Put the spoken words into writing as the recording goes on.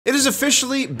It has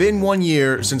officially been 1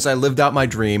 year since I lived out my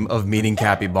dream of meeting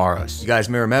capybaras. You guys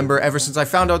may remember, ever since I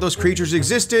found out those creatures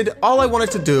existed, all I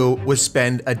wanted to do was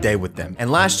spend a day with them.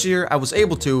 And last year, I was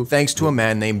able to, thanks to a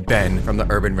man named Ben from the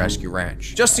Urban Rescue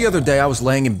Ranch. Just the other day, I was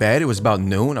laying in bed, it was about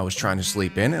noon, I was trying to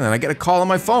sleep in, and then I get a call on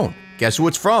my phone. Guess who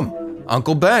it's from?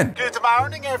 Uncle Ben. Good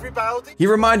morning, everybody. He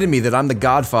reminded me that I'm the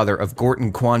godfather of Gort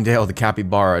and Quandale the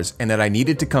capybaras, and that I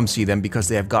needed to come see them because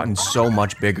they have gotten so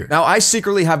much bigger. Now, I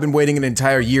secretly have been waiting an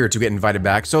entire year to get invited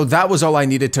back, so that was all I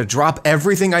needed to drop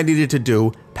everything I needed to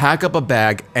do, pack up a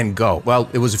bag, and go. Well,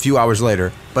 it was a few hours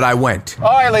later, but I went.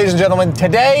 All right, ladies and gentlemen,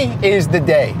 today is the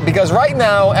day. Because right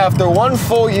now, after 1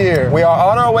 full year, we are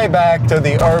on our way back to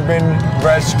the Urban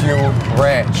Rescue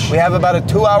Ranch. We have about a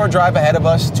 2-hour drive ahead of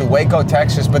us to Waco,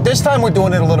 Texas, but this time we're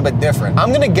doing it a little bit different.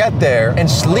 I'm gonna get there and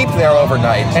sleep there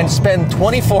overnight and spend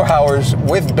 24 hours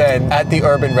with Ben at the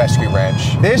Urban Rescue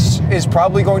Ranch. This is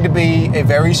probably going to be a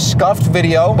very scuffed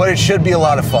video, but it should be a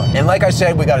lot of fun. And like I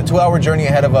said, we got a 2-hour journey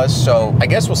ahead of us, so I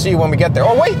guess we'll see you when we get there.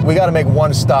 Oh wait, we gotta make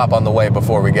one stop on the way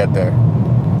before we get there.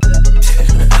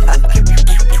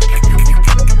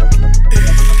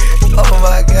 Oh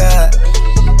my God.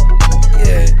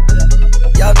 Yeah.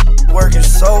 Y'all working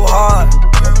so hard.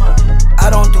 I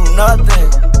don't do nothing.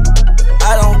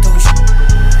 I don't do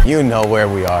shit. You know where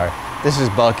we are. This is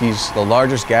Buc-ee's, the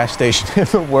largest gas station in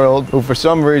the world, who for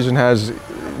some reason has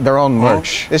their own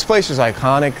merch. This place is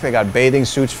iconic. They got bathing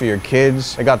suits for your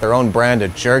kids. They got their own brand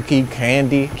of jerky,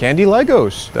 candy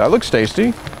Legos. That looks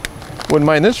tasty. Wouldn't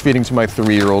mind this feeding to my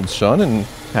 3-year-old son and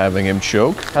having him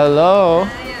choke. Hello.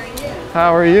 Hi,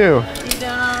 how are you? how are you? You doing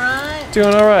all right?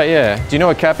 Doing all right, yeah. Do you know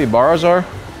what capybaras are?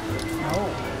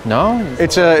 No?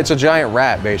 It's a giant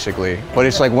rat, basically. But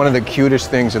it's like one of the cutest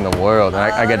things in the world. And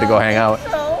I get to go hang out.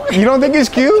 So. You don't think it's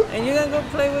cute? And you gonna go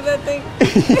play with that thing?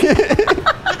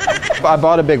 I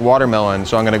bought a big watermelon,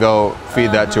 so I'm gonna go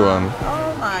feed that to him.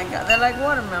 Oh my God, they like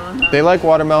watermelon, huh? They like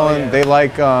watermelon. Oh, yeah. They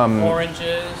like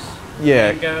Oranges.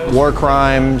 yeah, mangoes. war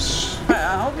crimes.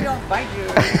 I hope you don't bite you.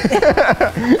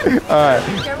 All right,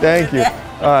 thank you.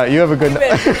 All right, you have a good night.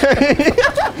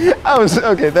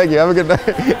 Okay, thank you. Have a good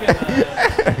night.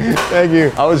 Thank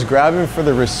you. I was grabbing for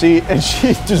the receipt and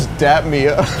she just dapped me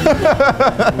up.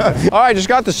 All right, just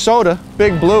got the soda,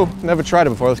 Big Blue. Never tried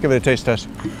it before. Let's give it a taste test.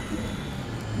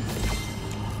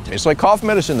 It's like cough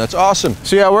medicine, that's awesome.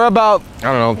 So yeah, we're about, I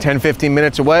don't know, 10, 15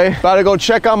 minutes away. About to go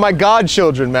check on my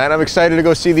godchildren, man. I'm excited to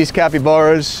go see these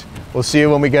capybaras. We'll see you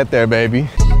when we get there, baby.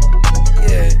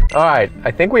 Yeah. All right,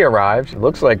 I think we arrived. It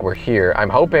looks like we're here. I'm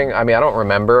hoping, I don't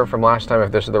remember from last time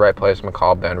if this is the right place. I'm gonna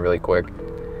call Ben really quick.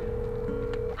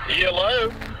 Hello?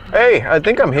 Hey, I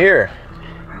think I'm here.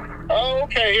 Oh,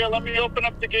 okay. Here, let me open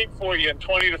up the gate for you in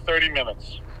 20 to 30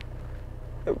 minutes.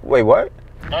 Wait, what?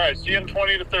 All right, see you in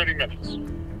 20 to 30 minutes.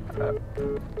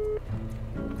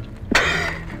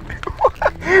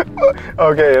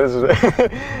 Okay, this is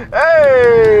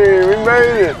Hey, we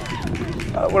made it.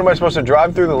 What am I supposed to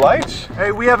drive through the lights?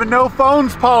 Hey, we have a no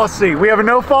phones policy. We have a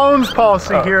no phones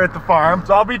policy here at the farm,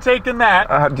 so I'll be taking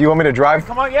that. Do you want me to drive?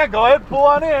 Come on, yeah, go ahead, pull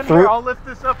on in. Here, I'll lift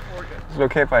this up for you. Is it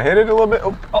okay if I hit it a little bit?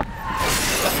 Oh.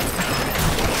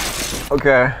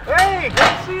 Okay. Hey, good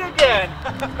to see you again.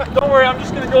 Don't worry, I'm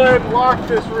just gonna go ahead and lock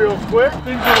this real quick.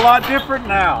 Things are a lot different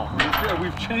now.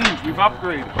 We've changed, we've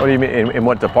upgraded. What do you mean, in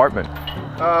what department?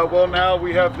 Well, now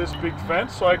we have this big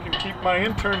fence, so I can keep my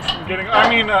interns from getting,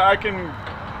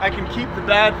 I can keep the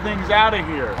bad things out of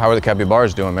here. How are the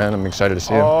capybaras doing, man? I'm excited to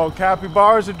see them. Oh,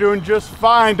 capybaras are doing just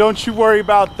fine. Don't you worry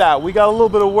about that. We got a little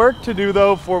bit of work to do,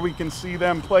 though, before we can see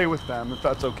them, play with them, if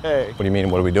that's okay. What do you mean,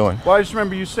 what are we doing? Well, I just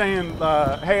remember you saying,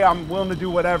 hey, I'm willing to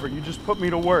do whatever. You just put me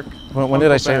to work. When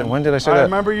did I say that? When did I say that? I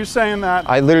remember you saying that.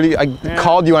 I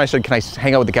called you and I said, can I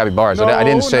hang out with the capybaras? No, I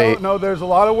didn't say... No, there's a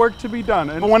lot of work to be done.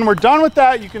 And when we're done with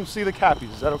that, you can see the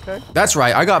cappies. Is that okay? That's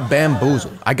right, I got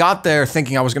bamboozled. I got there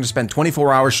thinking I was gonna spend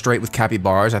 24 hours straight with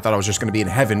capybaras. I thought I was just gonna be in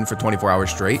heaven for 24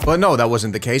 hours straight. But no, that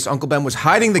wasn't the case. Uncle Ben was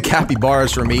hiding the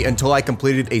capybaras from me until I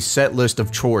completed a set list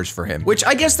of chores for him. Which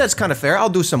I guess that's kind of fair. I'll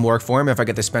do some work for him if I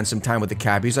get to spend some time with the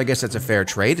cappies. I guess that's a fair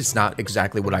trade. It's not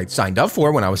exactly what I signed up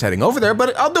for when I was heading over there,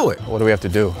 but I'll do it. What do we have to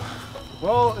do?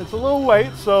 Well, it's a little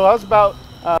late, so how's about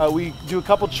we do a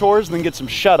couple chores and then get some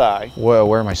shut-eye. Well,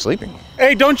 where am I sleeping?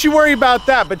 Hey, don't you worry about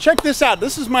that, but check this out.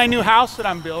 This is my new house that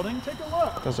I'm building. Take a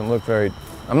look. Doesn't look very...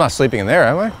 I'm not sleeping in there,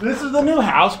 am I? This is the new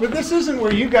house, but this isn't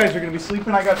where you guys are going to be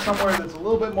sleeping. I got somewhere that's a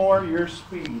little bit more your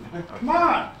speed. Come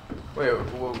on. Wait,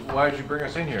 why did you bring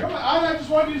us in here? Come on, I just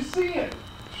wanted you to see it.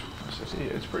 to see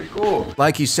it. It's pretty cool.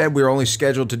 Like he said, we were only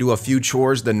scheduled to do a few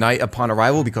chores the night upon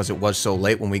arrival because it was so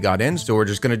late when we got in. So we're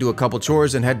just gonna do a couple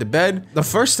chores and head to bed. The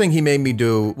first thing he made me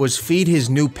do was feed his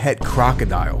new pet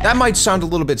crocodile. That might sound a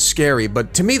little bit scary,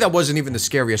 but to me that wasn't even the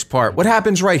scariest part. What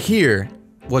happens right here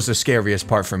was the scariest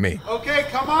part for me. Okay,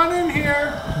 come on in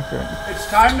here. Okay. It's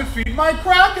time to feed my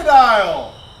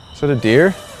crocodile. Is that a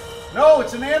deer? No,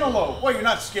 it's an antelope. Well, you're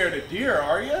not scared of deer,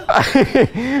 are you?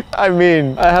 I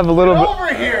mean, I have a little Get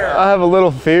over here. I have a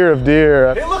little fear of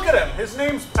deer. Hey, look at him. His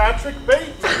name's Patrick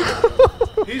Bates.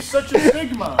 He's such a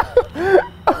Sigma.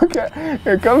 Okay,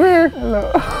 here, come here.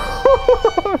 Hello.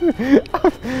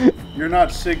 You're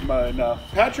not Sigma enough.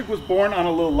 Patrick was born on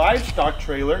a little livestock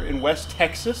trailer in West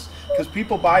Texas because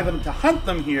people buy them to hunt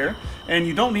them here, and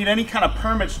you don't need any kind of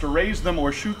permits to raise them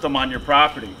or shoot them on your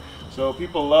property. So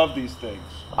people love these things.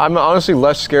 I'm honestly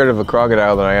less scared of a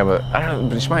crocodile than I am I don't know,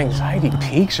 but it's my anxiety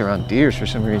peaks around deers for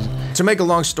some reason. To make a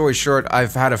long story short,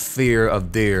 I've had a fear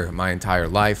of deer my entire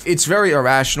life. It's very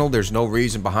irrational. There's no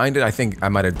reason behind it. I think I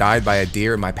might have died by a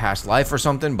deer in my past life or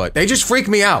something, but they just freak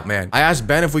me out, man. I asked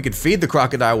Ben if we could feed the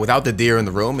crocodile without the deer in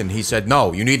the room, and he said,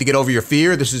 no, you need to get over your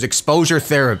fear. This is exposure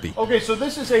therapy. Okay, so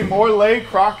this is a Morlaix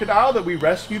crocodile that we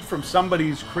rescued from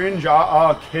somebody's cringe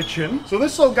kitchen. So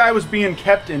this little guy was being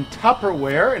kept in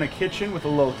Tupperware in a kitchen with a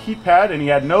little heat pad, and he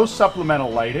had no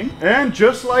supplemental lighting. And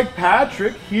just like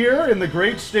Patrick, here in the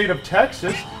great state of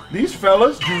Texas, these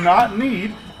fellas do not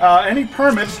need any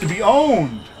permits to be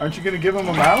owned. Aren't you gonna give them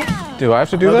a mouth? Do I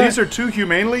have to do that? These are two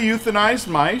humanely euthanized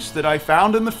mice that I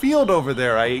found in the field over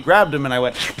there. I grabbed him and I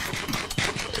went.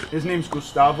 His name's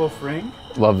Gustavo Fring.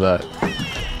 Love that.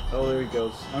 Oh, there he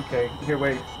goes. Okay, here,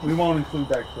 wait. We won't include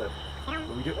that clip.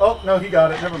 Oh, no, he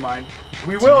got it. Never mind.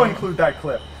 We will include that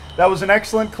clip. That was an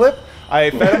excellent clip. I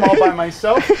fed him all by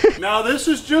myself. Now this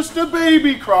is just a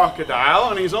baby crocodile,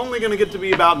 and he's only gonna get to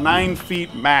be about 9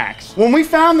 feet max. When we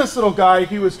found this little guy,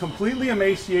 he was completely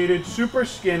emaciated, super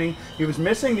skinny. He was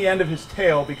missing the end of his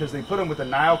tail because they put him with a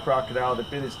Nile crocodile that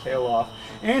bit his tail off,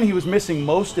 and he was missing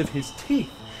most of his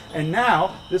teeth. And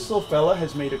now, this little fella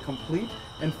has made a complete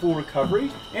and full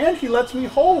recovery, and he lets me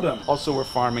hold him. Also, we're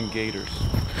farming gators.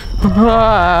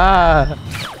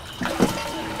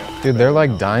 Dude, they're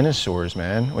like dinosaurs,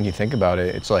 man. When you think about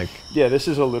it, it's like... Yeah, this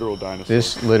is a literal dinosaur.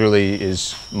 This literally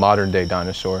is modern day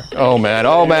dinosaur. Oh man,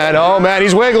 oh man, oh man,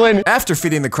 he's wiggling. After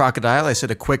feeding the crocodile, I said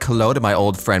a quick hello to my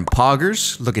old friend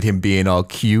Poggers. Look at him being all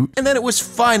cute. And then it was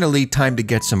finally time to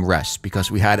get some rest because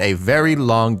we had a very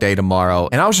long day tomorrow.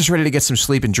 And I was just ready to get some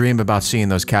sleep and dream about seeing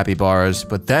those capybaras.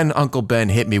 But then Uncle Ben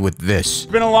hit me with this.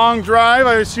 It's been a long drive.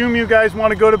 I assume you guys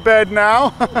want to go to bed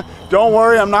now. Don't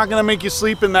worry, I'm not gonna make you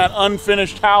sleep in that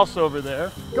unfinished house over there.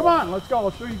 Come on, let's go.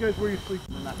 I'll show you guys where you're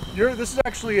sleeping tonight. This is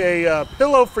actually a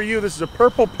pillow for you. This is a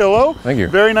purple pillow. Thank you.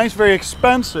 Very nice, very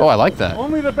expensive. Oh, I like that.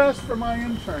 Only the best for my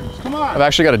interns. Come on. I've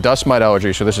actually got a dust mite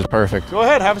allergy, so this is perfect. Go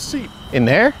ahead, have a seat. In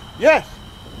there? Yes.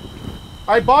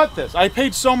 I bought this. I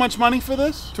paid so much money for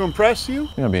this to impress you.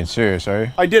 You're not being serious, are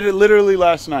you? I did it literally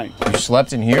last night. You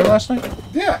slept in here last night?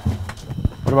 Yeah.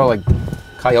 What about like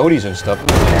coyotes and stuff?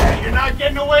 Yeah, you're not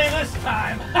getting away this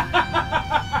time.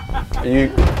 Are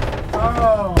you...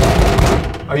 Oh.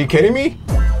 Are you kidding me?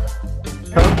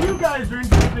 If you guys are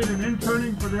interested in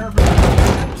interning for their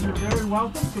business, you're very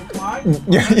welcome to apply.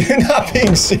 You're not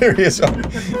being serious. Okay,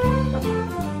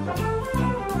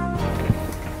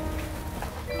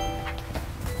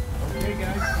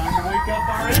 guys, time to wake up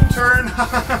our intern.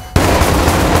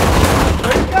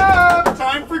 Wake up!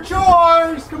 Time for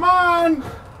chores! Come on!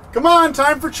 Come on,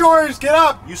 time for chores! Get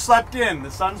up! You slept in.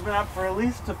 The sun's been up for at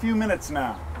least a few minutes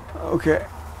now. Okay.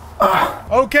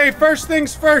 Okay, first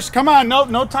things first. Come on,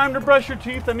 no time to brush your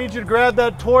teeth. I need you to grab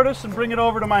that tortoise and bring it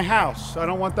over to my house. I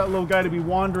don't want that little guy to be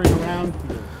wandering around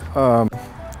here.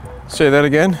 Say that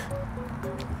again.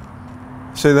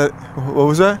 Say that, what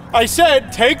was that? I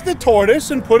said, take the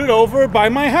tortoise and put it over by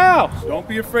my house. Don't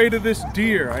be afraid of this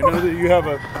deer. I know that you have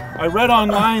I read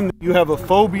online that you have a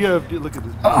phobia of, look at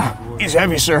this. He's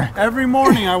heavy, sir. Every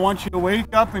morning I want you to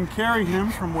wake up and carry him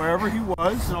from wherever he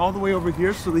was and all the way over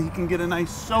here so that he can get a nice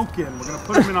soak in. We're gonna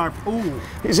put him in our pool.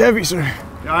 He's heavy, sir.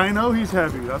 Yeah, I know he's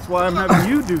heavy. That's why I'm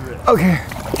having you do this. Okay.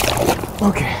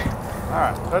 Okay. All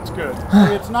right, that's good.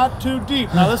 It's not too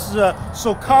deep. Now this is a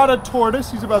sulcata tortoise.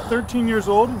 He's about 13 years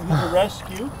old and he's a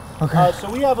rescue. Okay.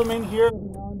 So we have him in here every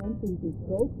now and then so he can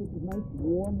soak, which is nice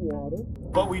warm water.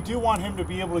 But we do want him to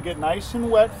be able to get nice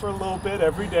and wet for a little bit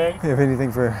every day. You have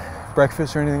anything for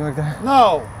breakfast or anything like that?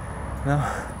 No. No?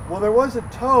 Well, there was a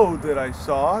toad that I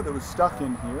saw that was stuck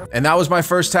in here. And that was my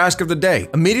first task of the day.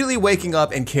 Immediately waking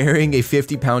up and carrying a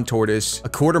 50-pound tortoise a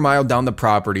quarter mile down the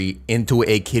property into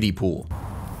a kiddie pool.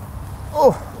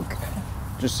 Oh, okay.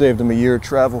 Just saved him a year of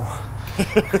travel.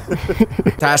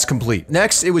 Task complete.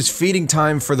 Next, it was feeding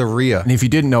time for the rhea. And if you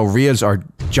didn't know, rheas are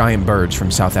giant birds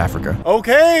from South Africa.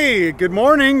 Okay, good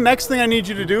morning. Next thing I need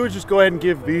you to do is just go ahead and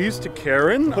give these to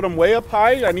Karen. Put them way up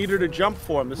high. I need her to jump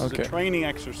for them. This is a training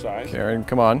exercise. Karen,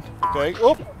 come on. Okay,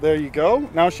 oh, there you go.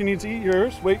 Now she needs to eat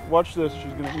yours. Wait, watch this.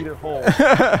 She's gonna eat it whole.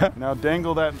 Now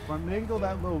dangle that in front. Dangle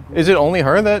that little girl. Is it only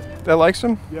her that likes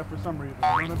him? Yeah, for some reason.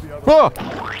 None of the other Oh!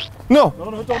 No!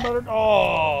 No, don't let her.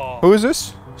 Oh! Who is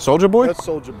this? Soldier Boy? That's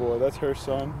Soldier Boy. That's her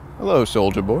son. Hello,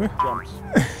 Soldier Boy. Jumps.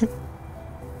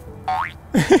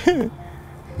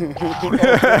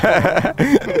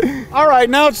 All right,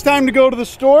 now it's time to go to the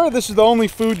store. This is the only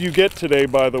food you get today,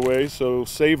 by the way, so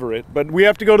savor it. But we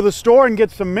have to go to the store and get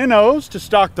some minnows to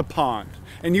stock the pond,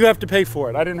 and you have to pay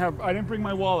for it. I didn't bring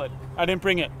my wallet. I didn't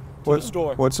bring it to the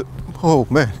store. What's it? Oh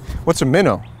man, what's a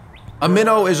minnow? A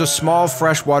minnow is a small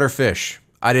freshwater fish.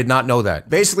 I did not know that.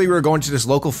 Basically, we were going to this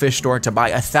local fish store to buy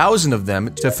 1,000 of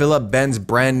them to fill up Ben's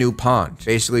brand new pond.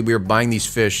 Basically, we were buying these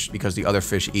fish because the other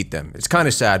fish eat them. It's kind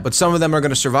of sad, but some of them are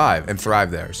going to survive and thrive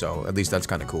there, so at least that's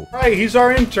kind of cool. Right, he's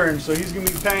our intern, so he's gonna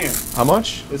be paying. How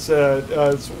much? It's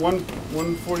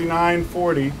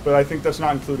 $149.40, but I think that's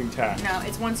not including tax. No,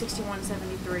 it's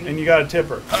 $161.73. And you got a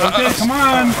tipper. Okay, come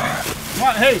on. Come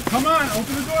on, hey, come on,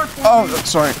 open the door for me. Oh,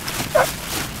 sorry.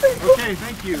 Okay,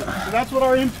 thank you. So that's what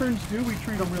our interns do. We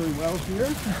treat them really well here.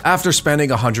 After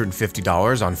spending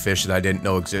 $150 on fish that I didn't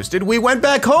know existed, we went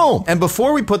back home. And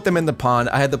before we put them in the pond,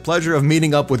 I had the pleasure of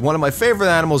meeting up with one of my favorite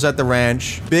animals at the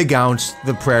ranch, Big Ounce,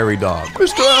 the prairie dog.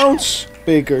 Mr. Ounce.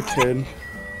 Bakerton.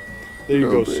 There you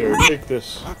go, sir. Take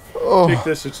this. Oh. Take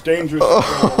this. It's dangerous.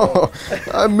 Oh,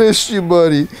 I missed you,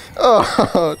 buddy.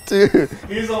 Oh, dude.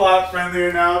 He's a lot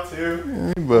friendlier now,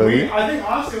 too. Hey, buddy. I think,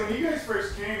 honestly, when you guys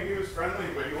first came, he was friendly,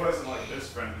 but he wasn't like this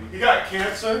friendly. He got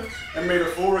cancer and made a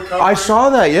full recovery. I saw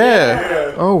that,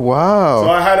 yeah. Oh, wow. So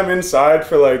I had him inside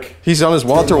for like... He's on his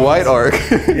Walter White arc.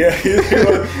 Yeah,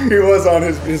 he was on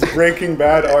his Breaking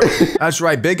Bad arc. That's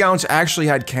right, Big Ounce actually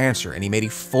had cancer and he made a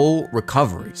full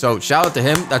recovery. So shout out to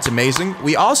him, that's amazing.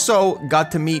 We also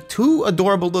got to meet 2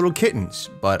 adorable little kittens,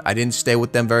 but I didn't stay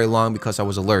with them very long because I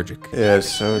was allergic. Yeah, it's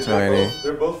so tiny.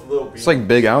 They're both little beans. It's like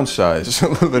Big Ounce size,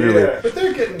 literally. Yeah, but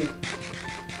they're getting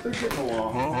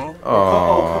along.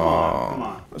 Oh, Come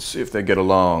on. Let's see if they get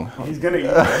along. He's gonna eat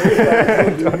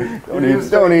that. Don't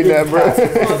eat that,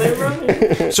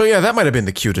 bro. So yeah, that might have been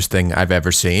the cutest thing I've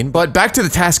ever seen. But back to the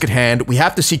task at hand, we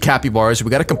have to see capybaras,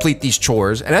 we gotta complete these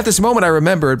chores, and at this moment I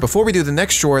remembered, before we do the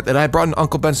next chore, that I brought in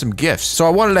Uncle Ben some gifts, so I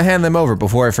wanted to hand them over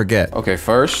before I forget. Okay,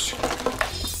 first,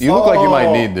 you look like you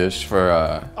might need this for,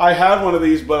 I had one of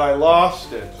these, but I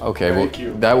lost it. Okay, Thank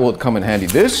you. that will come in handy.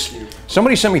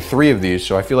 Somebody sent me 3 of these,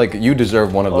 so I feel like you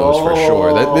deserve one of those for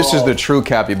sure. This is the true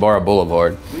Capybara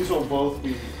Boulevard. These will both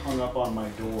be hung up on my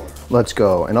door. Let's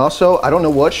go. And also, I don't know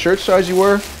what shirt size you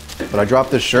were, but I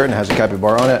dropped this shirt and it has a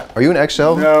capybara on it. Are you an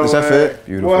XL? No Does that way. fit?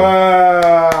 Beautiful.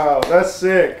 Wow, that's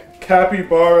sick.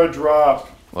 Capybara drop.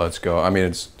 Let's go. I mean,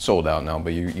 it's sold out now,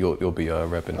 but you'll be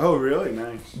repping. Oh, really?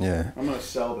 Nice. Yeah. I'm gonna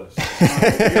sell this. You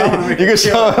can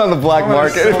sell it on the black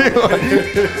market.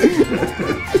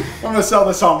 I'm gonna sell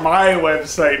this on my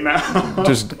website now.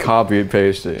 Just copy and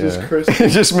paste it. Just Yeah. Chris.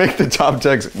 Just make the top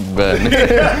text Ben.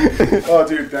 Oh,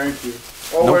 dude, thank you.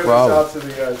 I'll No wear problem. this out to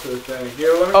the guys for the thing.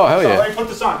 Here, let me Oh, hell yeah. Let me put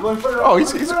this on. Let me put it on. Oh,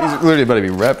 he's literally about to be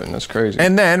repping. That's crazy.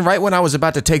 And then, right when I was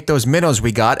about to take those minnows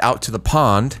we got out to the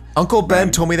pond, Uncle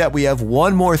Ben told me that we have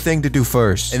one more thing to do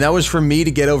first. And that was for me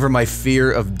to get over my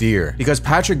fear of deer. Because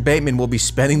Patrick Bateman will be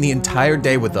spending the entire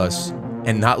day with us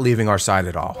and not leaving our side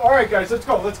at all. All right, guys, let's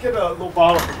go. Let's get a little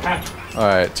bottle for Patrick. All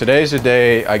right, today's the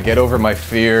day I get over my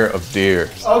fear of deer.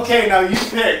 Okay, now you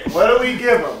pick. What do we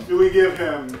give him? Do we give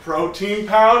him protein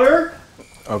powder,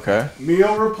 Okay. meal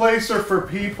replacer for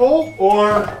people,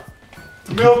 or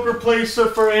milk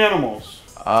replacer for animals?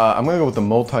 I'm gonna go with the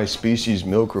multi-species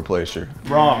milk replacer.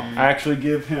 Wrong. I actually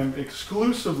give him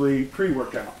exclusively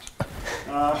pre-workout.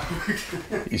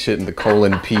 He's hitting the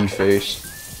colon P face.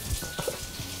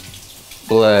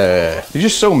 Blah. You're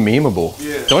just so memeable.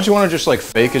 Yeah. Don't you want to just like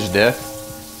fake his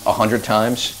death 100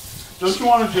 times? Don't you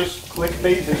want to just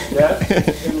clickbait his death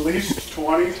at least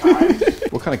 20 times?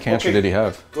 What kind of cancer did he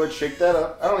have? Go ahead, shake that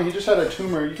up. I don't know, he just had a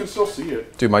tumor. You can still see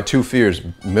it. Dude, my 2 fears,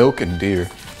 milk and deer.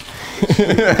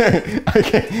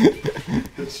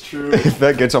 It's true. If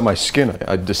that gets on my skin,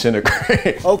 I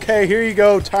disintegrate. Okay, here you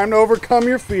go. Time to overcome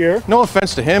your fear. No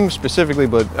offense to him specifically,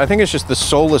 but I think it's just the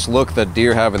soulless look that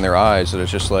deer have in their eyes that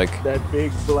it's just like... That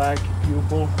big black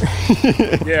pupil.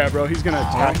 Yeah, bro, he's gonna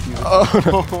attack you.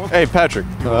 Oh, no. Hey, Patrick.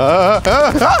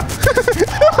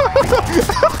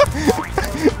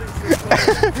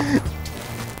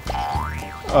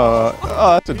 Oh,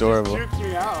 that's adorable. He just juked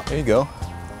me out. There you go.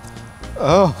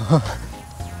 Oh.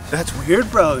 That's weird,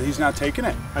 bro. He's not taking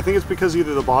it. I think it's because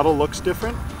either the bottle looks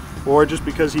different or just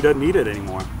because he doesn't need it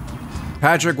anymore.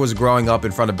 Patrick was growing up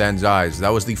in front of Ben's eyes. That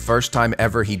was the first time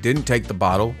ever he didn't take the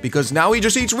bottle because now he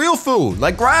just eats real food,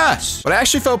 like grass. But I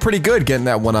actually felt pretty good getting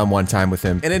that one-on-one time with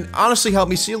him. And it honestly helped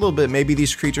me see a little bit, maybe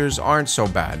these creatures aren't so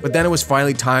bad. But then it was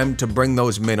finally time to bring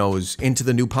those minnows into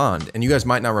the new pond. And you guys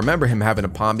might not remember him having a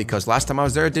pond because last time I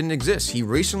was there, it didn't exist. He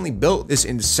recently built this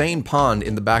insane pond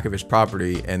in the back of his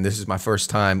property. And this is my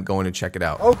first time going to check it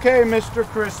out. Okay, Mr.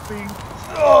 Crispy.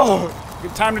 Oh,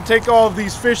 good time to take all of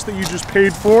these fish that you just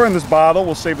paid for in this bottle.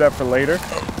 We'll save that for later.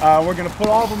 We're gonna put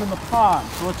all of them in the pond.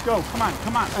 So let's go, come on,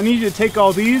 come on. I need you to take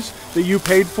all these that you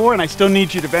paid for, and I still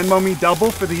need you to Venmo me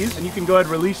double for these, and you can go ahead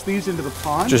and release these into the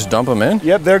pond. Just dump them in?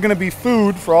 Yep, they're gonna be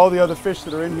food for all the other fish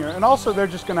that are in here. And also they're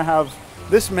just gonna have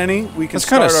this many. We can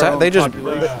start our own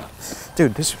population.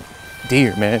 Dude, this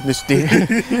deer, man, this deer.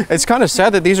 It's kind of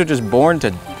sad that these are just born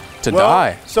to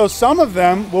die. So some of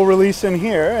them will release in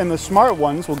here, and the smart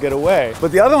ones will get away.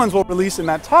 But the other ones will release in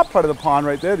that top part of the pond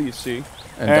right there that you see.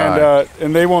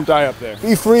 And they won't die up there.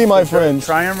 Be free, my friends.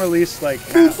 Try and release like...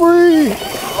 Be free!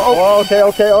 Oh, okay,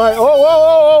 okay, all right.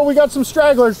 Oh, we got some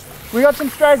stragglers. We got some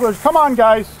stragglers. Come on,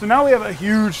 guys. So now we have a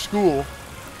huge school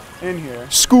in here.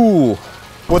 School.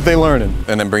 What they learning?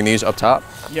 And then bring these up top?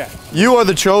 Yeah. You are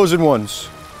the chosen ones.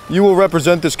 You will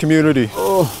represent this community.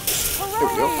 Oh.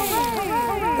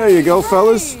 There you go,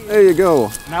 fellas. There you go.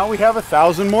 Now we have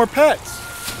 1,000 more pets.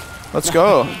 Let's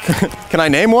go. Can I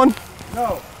name one?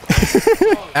 No.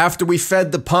 After we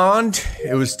fed the pond,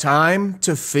 it was time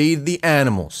to feed the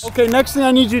animals. Okay, next thing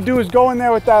I need you to do is go in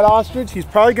there with that ostrich. He's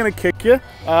probably gonna kick you,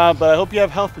 but I hope you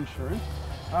have health insurance.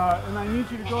 And I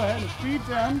need you to go ahead and feed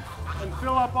them and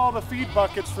fill up all the feed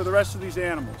buckets for the rest of these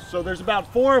animals. So there's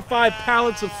about 4 or 5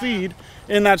 pallets of feed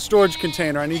in that storage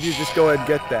container. I need you to just go ahead and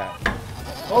get that.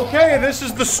 Okay, this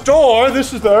is the store.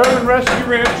 This is the Urban Rescue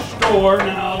Ranch store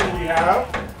now that we have.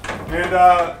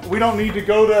 And we don't need to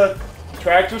go to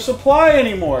Tractor Supply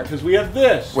anymore because we have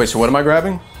this. Wait, so what am I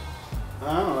grabbing?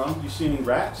 I don't know. You see any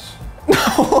rats?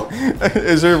 No.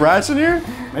 Is there rats in here?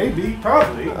 Maybe,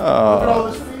 probably. Look at all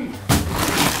this feed.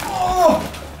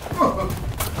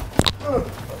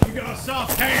 You got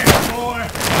soft hands, boy.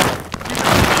 You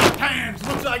got soft hands.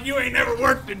 Looks like you ain't never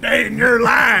worked a day in your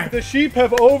life. The sheep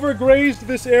have overgrazed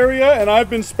this area, and I've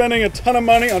been spending a ton of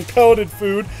money on pelleted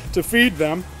food to feed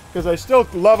them because I still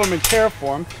love them and care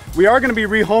for them. We are going to be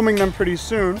rehoming them pretty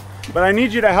soon, but I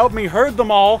need you to help me herd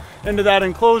them all into that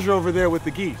enclosure over there with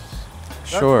the geese.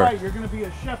 Sure. That's right, you're going to be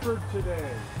a shepherd today.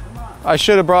 Come on. I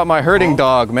should have brought my herding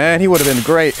dog, man. He would have been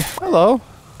great. Hello.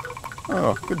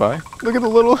 Oh, goodbye. Look at the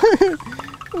little,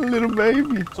 little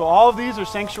baby. So all of these are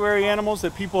sanctuary animals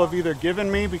that people have either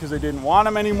given me because they didn't want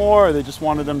them anymore, or they just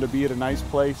wanted them to be at a nice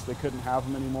place. They couldn't have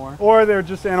them anymore. Or they're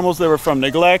just animals that were from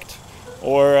neglect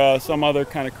or some other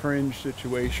kind of cringe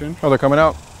situation. Oh, they're coming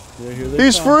out. Yeah, here they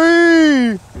He's come.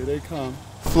 free! Here they come.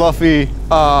 Fluffy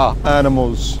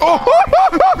animals. Oh!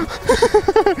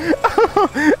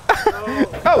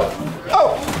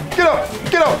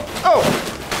 Get out! Oh!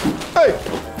 Hey!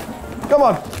 Come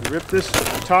on! Rip this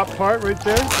top part right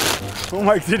there. Oh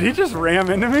my, did he just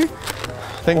ram into me?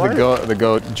 I think the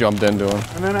goat jumped into him.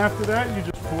 And then after that, you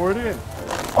just pour it in.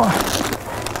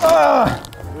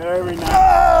 Very nice.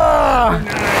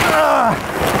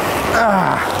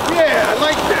 Yeah, I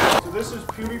like that. So this is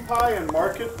PewDiePie and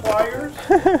Market Pliers.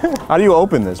 How do you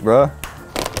open this, bro?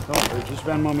 Oh, just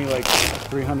Venmo me like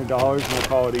 $300 and we'll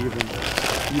call it even.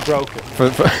 You broke it.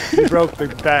 You broke the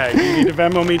bag. You need to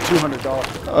Venmo me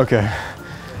 $200. Okay.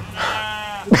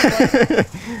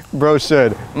 Bro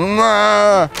said,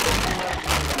 "Mwah."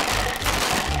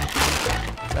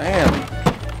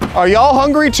 Damn. Are y'all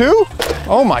hungry too?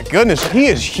 Oh my goodness, he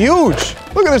is huge.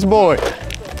 Look at this boy.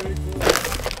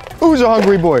 Who's a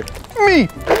hungry boy? Me.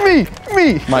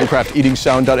 Minecraft eating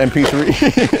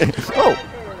sound.mp3. Oh.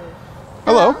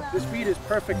 Hello. This feed is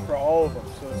perfect for all of them,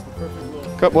 so it's the perfect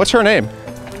little. What's her name?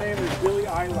 Her name is Billy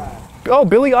Eyelash. Oh,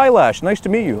 Billy Eyelash. Nice to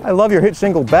meet you. I love your hit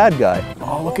single, Bad Guy.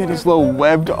 Oh, look at his little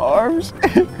webbed arms.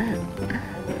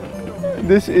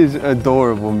 This is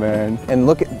adorable, man. And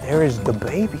look at, there is the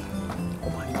baby. Oh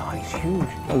my God, he's huge.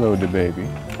 Hello, the baby.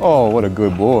 Oh, what a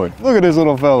good boy. Look at this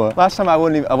little fella. Last time I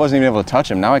wasn't even able to touch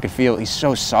him. Now I can feel he's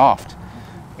so soft.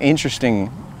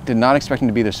 Interesting. Did not expect him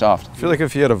to be this soft. I feel like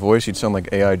if he had a voice, he'd sound like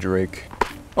AI Drake.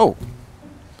 Oh.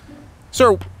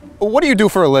 Sir, what do you do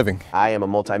for a living? I am a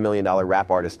multi-million-dollar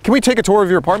rap artist. Can we take a tour of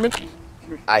your apartment?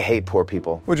 I hate poor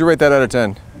people. Would you rate that out of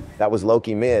 10? That was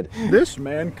Loki mid. This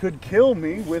man could kill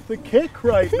me with a kick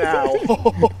right now.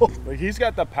 Like, he's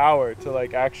got the power to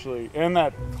like actually, and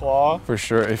that claw. For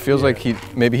sure. It feels like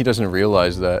maybe he doesn't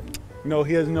realize that. No,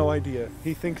 he has no idea.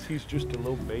 He thinks he's just a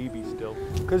little baby still.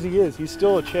 Because he is. He's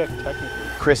still a chick, technically.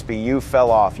 Crispy, you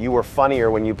fell off. You were funnier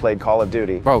when you played Call of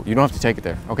Duty. Bro, you don't have to take it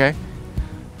there, okay?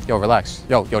 Yo, relax.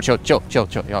 Yo, chill.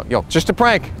 Yo, just a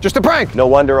prank. Just a prank. No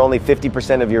wonder only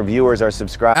 50% of your viewers are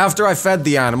subscribed. After I fed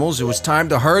the animals, it was time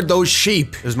to herd those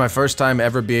sheep. It was my first time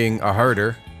ever being a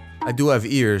herder. I do have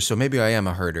ears, so maybe I am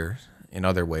a herder in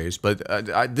other ways, but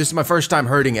this is my first time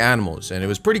herding animals, and it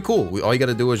was pretty cool. All you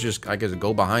gotta do is just, I guess,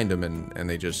 go behind them, and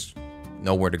they just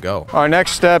know where to go. Our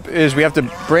next step is we have to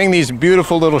bring these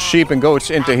beautiful little sheep and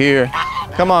goats into here.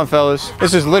 Come on, fellas.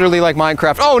 This is literally like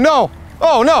Minecraft. Oh, no!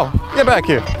 Oh, no! Get back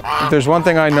here. If there's one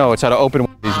thing I know, it's how to open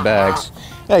these bags.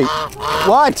 Hey,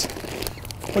 what?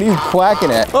 What are you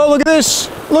quacking at? Oh, look at this!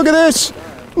 Look at this!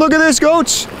 Look at this,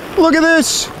 goats! Look at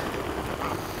this!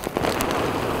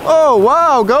 Oh,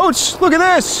 wow, goats! Look at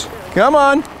this! Come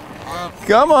on!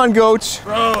 Come on, goats!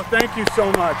 Bro, thank you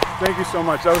so much. Thank you so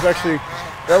much.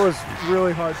 That was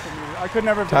really hard for me. I could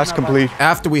never have done Task that complete.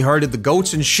 After we herded the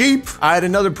goats and sheep, I had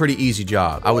another pretty easy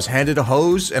job. I was handed a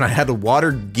hose and I had to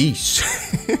water geese.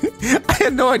 I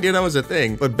had no idea that was a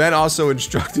thing, but Ben also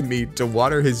instructed me to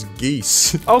water his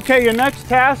geese. Okay, your next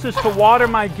task is to water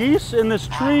my geese in this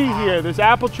tree here. This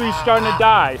apple tree's starting to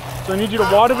die. So I need you to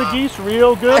water the geese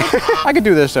real good. I could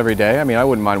do this every day. I mean, I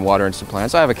wouldn't mind watering some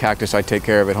plants. I have a cactus I take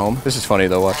care of at home. This is funny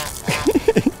though, watch.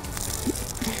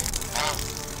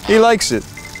 He likes it.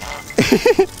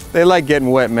 They like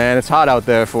getting wet, man. It's hot out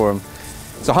there for them.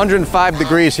 It's 105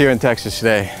 degrees here in Texas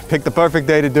today. Picked the perfect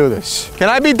day to do this. Can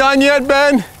I be done yet,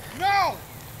 Ben? No!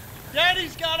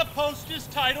 Daddy's gotta post his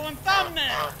title and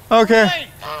thumbnail. Okay.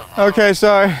 Okay,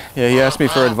 sorry. Yeah, he asked me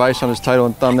for advice on his title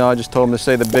and thumbnail. I just told him to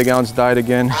say the big ounce died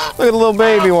again. Look at the little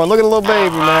baby one. Look at the little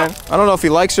baby, man. I don't know if he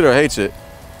likes it or hates it.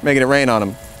 Making it rain on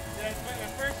him.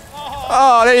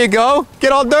 Oh, there you go.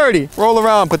 Get all dirty. Roll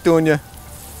around, Petunia.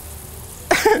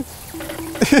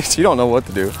 You don't know what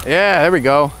to do. Yeah, there we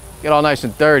go. Get all nice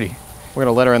and dirty. We're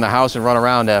gonna let her in the house and run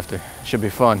around after. Should be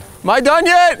fun. Am I done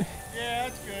yet? Yeah,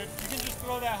 that's good. You can just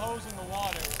throw that hose in the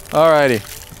water.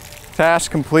 Alrighty.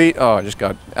 Task complete. Oh, I just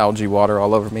got algae water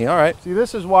all over me. All right. See,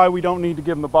 this is why we don't need to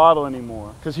give him the bottle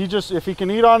anymore. Because if he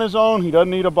can eat on his own, he doesn't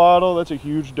need a bottle. That's a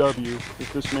huge W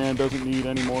if this man doesn't need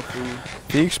any more food.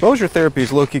 The exposure therapy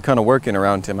is low-key kind of working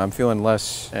around him. I'm feeling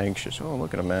less anxious. Oh,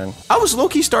 look at him, man. I was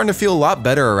low-key starting to feel a lot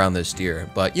better around this deer.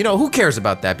 But, you know, who cares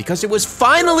about that? Because it was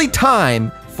finally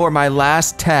time for my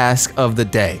last task of the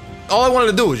day. All I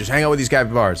wanted to do was just hang out with these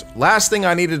capybaras. Last thing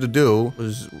I needed to do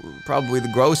was probably the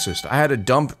grossest. I had to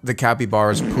dump the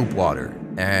capybara's poop water.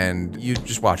 And you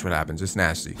just watch what happens. It's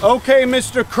nasty. Okay,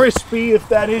 Mr. Crispy, if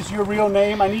that is your real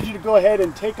name, I need you to go ahead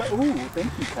and take off. Ooh,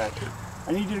 thank you, Patrick.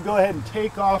 I need you to go ahead and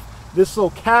take off this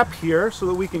little cap here so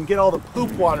that we can get all the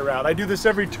poop water out. I do this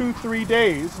every 2-3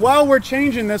 days. While we're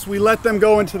changing this, we let them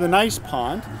go into the nice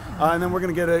pond, and then we're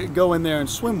gonna go in there and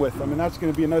swim with them, and that's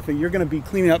gonna be another thing. You're gonna be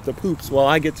cleaning up the poops while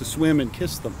I get to swim and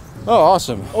kiss them. Oh,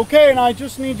 awesome. Okay, and I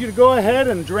just need you to go ahead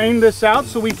and drain this out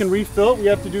so we can refill it. We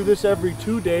have to do this every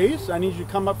 2 days. I need you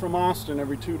to come up from Austin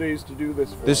every 2 days to do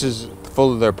this. This is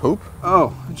full of their poop?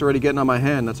 Oh, it's already getting on my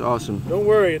hand. That's awesome. Don't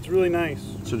worry, it's really nice.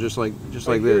 So just like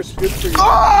Right this. It's good for you.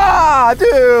 Ah, dude!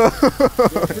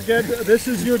 Don't forget, this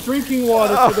is your drinking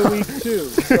water for the week too.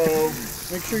 So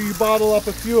make sure you bottle up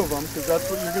a few of them because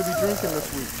that's what you're gonna be drinking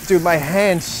this week. Dude, my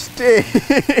hands stink.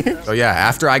 So yeah,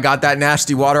 after I got that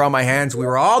nasty water on my hands, we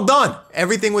were all done.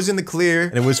 Everything was in the clear,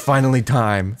 and it was finally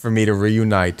time for me to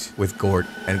reunite with Gort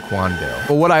and Quandale.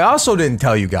 But what I also didn't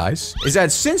tell you guys is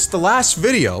that since the last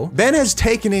video, Ben has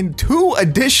taken in 2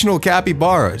 additional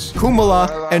capybaras,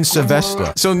 Kumala and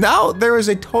Sylvester. So now there is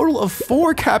a total of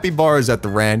 4 capybaras at the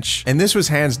ranch, and this was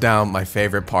hands down my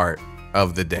favorite part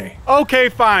of the day. Okay,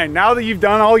 fine. Now that you've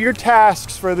done all your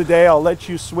tasks for the day, I'll let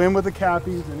you swim with the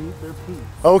cappies and eat their poop.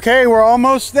 Okay, we're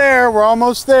almost there. We're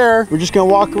almost there. We're just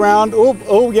gonna walk around.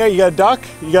 Oh yeah, you got a duck.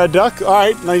 You got a duck. All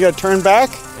right, now you gotta turn back.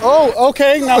 Oh,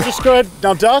 okay, now just go ahead.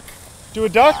 Now duck. Do a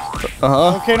duck.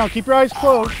 Uh-huh. Okay, now keep your eyes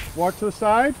closed. Walk to the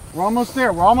side. We're almost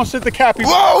there. We're almost at the cappy.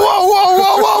 Whoa, whoa, whoa,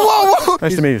 whoa, whoa, whoa, whoa!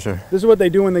 Nice to meet you, sir. This is what they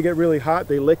do when they get really hot.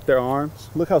 They lick their arms.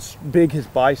 Look how big his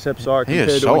biceps are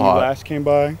compared to when you last came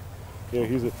by. Yeah,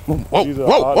 he's a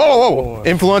whoa.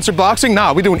 Influencer boxing?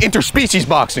 Nah, we're doing interspecies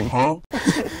boxing. Huh?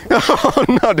 Oh,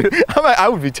 no, dude. I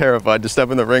would be terrified to step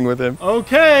in the ring with him.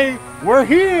 Okay, we're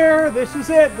here. This is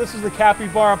it. This is the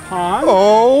capybara pond.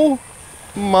 Oh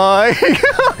my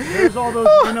God. There's all those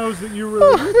minnows that you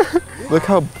released. Look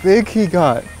how big he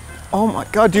got. Oh my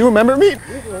God, do you remember me?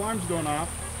 The alarm's going off.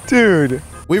 Dude.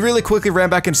 We really quickly ran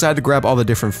back inside to grab all the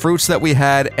different fruits that we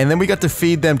had, and then we got to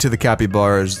feed them to the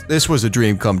capybaras. This was a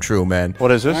dream come true, man.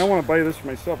 What is this? I want to buy this for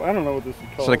myself. I don't know what this is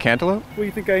called. Is it a cantaloupe? What do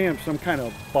you think I am? Some kind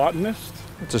of botanist?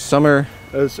 It's a summer.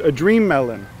 It's a dream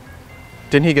melon.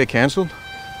 Didn't he get canceled?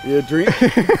 Yeah, dream.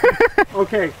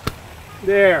 Okay,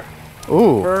 there.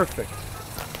 Ooh. Perfect.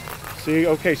 See,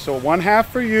 okay, so 1/2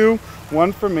 for you,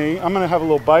 1 for me. I'm gonna have a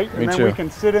little bite, Me and then too. we can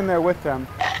sit in there with them.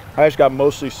 I just got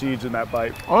mostly seeds in that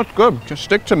bite. Oh, it's good. Just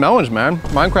stick to melons, man.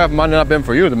 Minecraft might not have been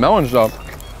for you. The melons, though,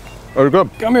 are good.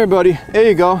 Come here, buddy. There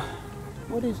you go.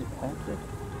 What is it, Patrick?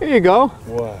 Here you go.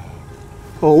 Wow.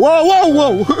 Oh, whoa,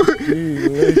 whoa, whoa.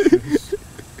 Delicious.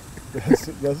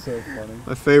 That's so funny.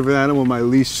 My favorite animal, my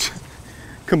least.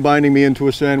 Combining me into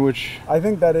a sandwich. I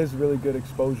think that is really good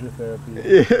exposure therapy.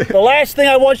 Yeah. The last thing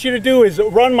I want you to do is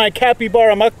run my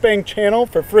Capybara Mukbang channel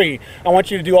for free. I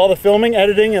want you to do all the filming,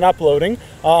 editing, and uploading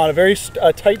on a very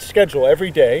tight schedule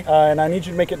every day. And I need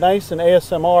you to make it nice and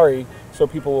ASMR-y so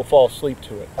people will fall asleep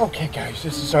to it. Okay guys,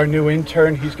 this is our new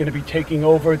intern. He's gonna be taking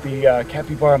over the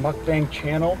Capybara Mukbang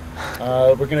channel.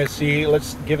 We're gonna see,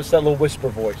 let's give us that little whisper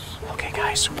voice. Okay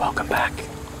guys, welcome back.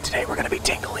 Today we're gonna be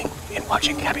tingling and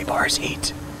watching capybaras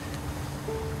eat.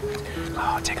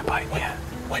 Oh, take a bite, yeah.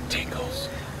 What tingles?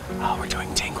 Oh, we're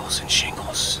doing tingles and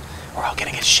shingles. We're all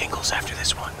gonna get shingles after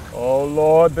this one. Oh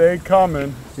Lord, they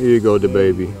coming. Here you go, the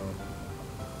baby.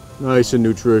 Nice and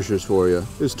nutritious for you.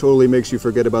 This totally makes you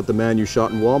forget about the man you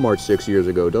shot in Walmart 6 years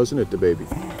ago, doesn't it, the baby?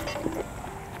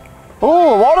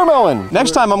 Oh, watermelon!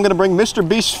 Next time I'm gonna bring Mr.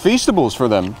 Beast's Feastables for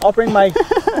them. I'll bring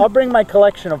my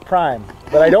collection of Prime,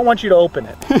 but I don't want you to open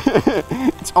it.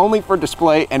 It's only for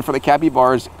display and for the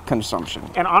capybara's consumption.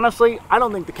 And honestly, I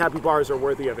don't think the capybaras are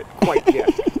worthy of it quite yet.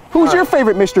 Who's your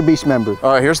favorite Mr. Beast member?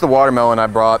 All right, here's the watermelon I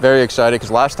brought. Very excited,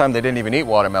 because last time they didn't even eat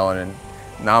watermelon, and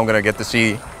now I'm gonna get to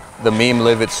see the meme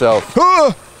live itself.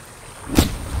 Ah!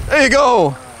 There you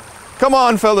go! Come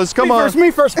on, fellas, come on. Me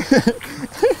first.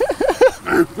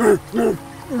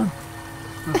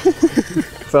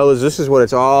 Fellas, this is what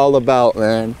it's all about,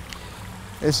 man.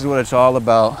 This is what it's all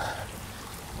about.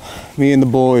 Me and the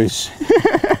boys.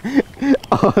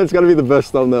 Oh, it's gotta be the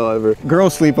best thumbnail ever. Girl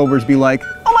sleepovers be like,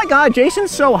 oh my God,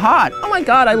 Jason's so hot. Oh my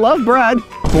God, I love bread.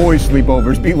 Boy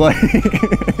sleepovers be like,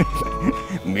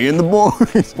 me and the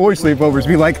boys. Boy sleepovers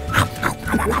be like,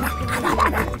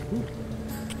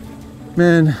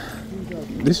 man,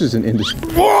 this is an industry.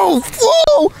 Whoa,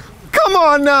 whoa, come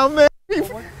on now, man.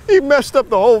 He messed up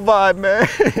the whole vibe, man.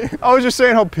 I was just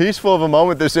saying how peaceful of a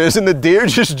moment this is, and the deer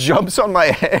just jumps on my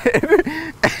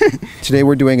head. Today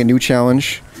we're doing a new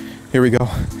challenge. Here we go.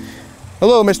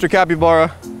 Hello, Mr.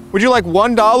 Capybara. Would you like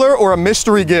 $1 or a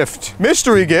mystery gift?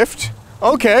 Mystery gift?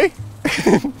 Okay.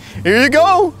 Here you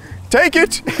go. Take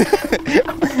it.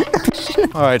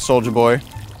 All right, soldier boy.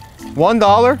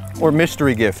 $1 or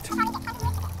mystery gift?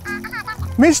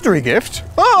 Mystery gift?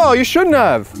 Oh, you shouldn't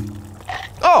have.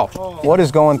 Oh! What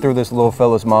is going through this little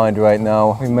fella's mind right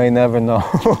now? We may never know.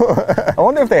 I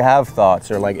wonder if they have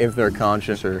thoughts, or like if they're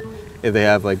conscious, or if they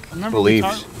have like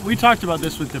beliefs. We talked about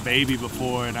this with the baby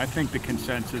before, and I think the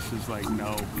consensus is like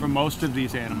no. For most of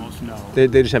these animals, no. They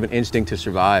just have an instinct to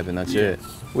survive, and that's it.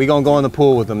 We gonna go in the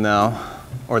pool with them now,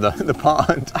 or the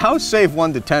pond. How safe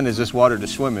 1 to 10 is this water to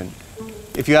swim in?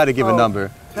 If you had to give a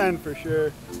number. 10 for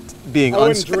sure. Being I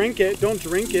wouldn't drink it. Don't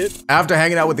drink it. After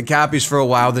hanging out with the cappies for a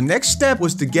while, the next step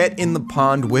was to get in the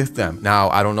pond with them. Now,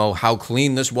 I don't know how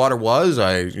clean this water was.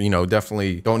 I,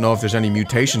 definitely don't know if there's any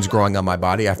mutations growing on my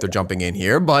body after jumping in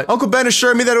here, but Uncle Ben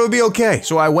assured me that it would be okay.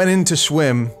 So I went in to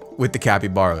swim with the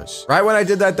capybaras. Right when I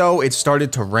did that though, it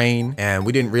started to rain and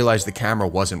we didn't realize the camera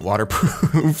wasn't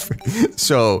waterproof.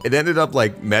 So it ended up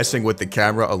like messing with the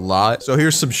camera a lot. So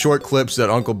here's some short clips that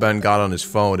Uncle Ben got on his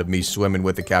phone of me swimming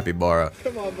with the capybara.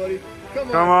 Come on, buddy.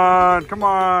 Come on. Come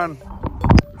on.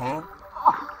 Huh?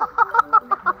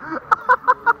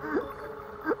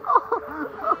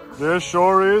 There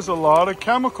sure is a lot of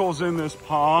chemicals in this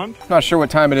pond. Not sure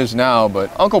what time it is now, but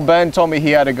Uncle Ben told me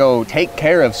he had to go take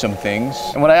care of some things.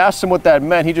 And when I asked him what that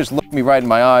meant, he just looked me right in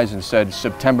my eyes and said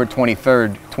September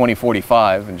 23rd,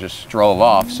 2045, and just drove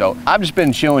off. So I've just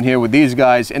been chilling here with these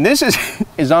guys, and this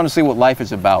is honestly what life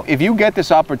is about. If you get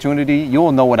this opportunity,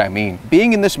 you'll know what I mean.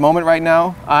 Being in this moment right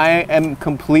now, I am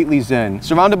completely zen.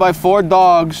 Surrounded by 4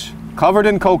 dogs, covered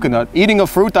in coconut, eating a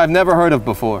fruit I've never heard of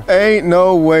before. Ain't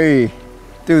no way.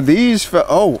 Dude,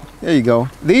 oh, there you go.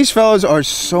 These fellas are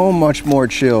so much more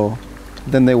chill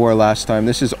than they were last time.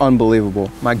 This is unbelievable.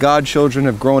 My godchildren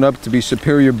have grown up to be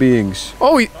superior beings.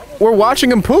 Oh, we're watching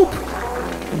them poop. Group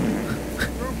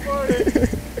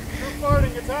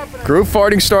farting, it's happening. Group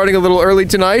farting starting a little early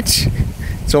tonight.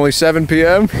 It's only 7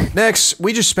 p.m. Next,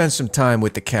 we just spent some time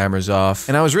with the cameras off,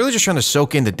 and I was really just trying to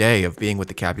soak in the day of being with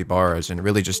the capybaras and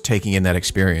really just taking in that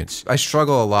experience. I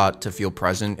struggle a lot to feel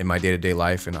present in my day-to-day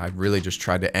life, and I really just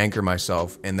tried to anchor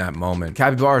myself in that moment.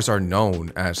 Capybaras are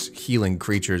known as healing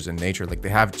creatures in nature. Like, they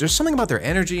have just something about their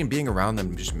energy, and being around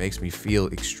them just makes me feel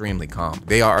extremely calm.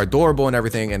 They are adorable and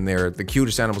everything, and they're the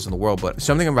cutest animals in the world, but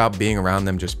something about being around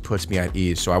them just puts me at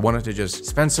ease. So I wanted to just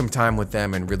spend some time with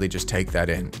them and really just take that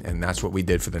in, and that's what we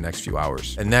did for the next few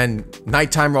hours. And then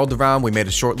nighttime rolled around. We made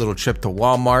a short little trip to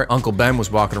Walmart. Uncle Ben was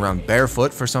walking around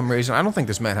barefoot for some reason. I don't think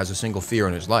this man has a single fear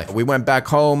in his life. We went back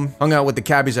home, hung out with the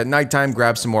cabbies at nighttime,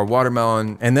 grabbed some more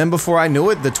watermelon, and then before I knew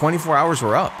it, the 24 hours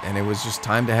were up, and it was just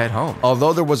time to head home.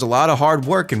 Although there was a lot of hard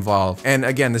work involved, and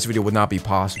again, this video would not be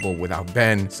possible without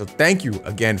Ben, so thank you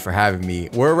again for having me.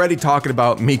 We're already talking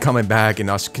about me coming back and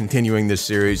us continuing this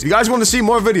series. If you guys want to see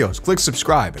more videos, click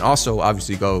subscribe, and also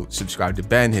obviously go subscribe to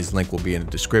Ben. His link will be in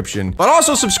the description, but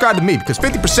also subscribe to me because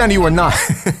 50% of you are not.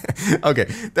 Okay,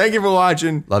 thank you for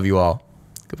watching. Love you all.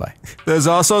 Goodbye. There's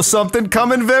also something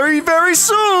coming very, very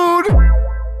soon.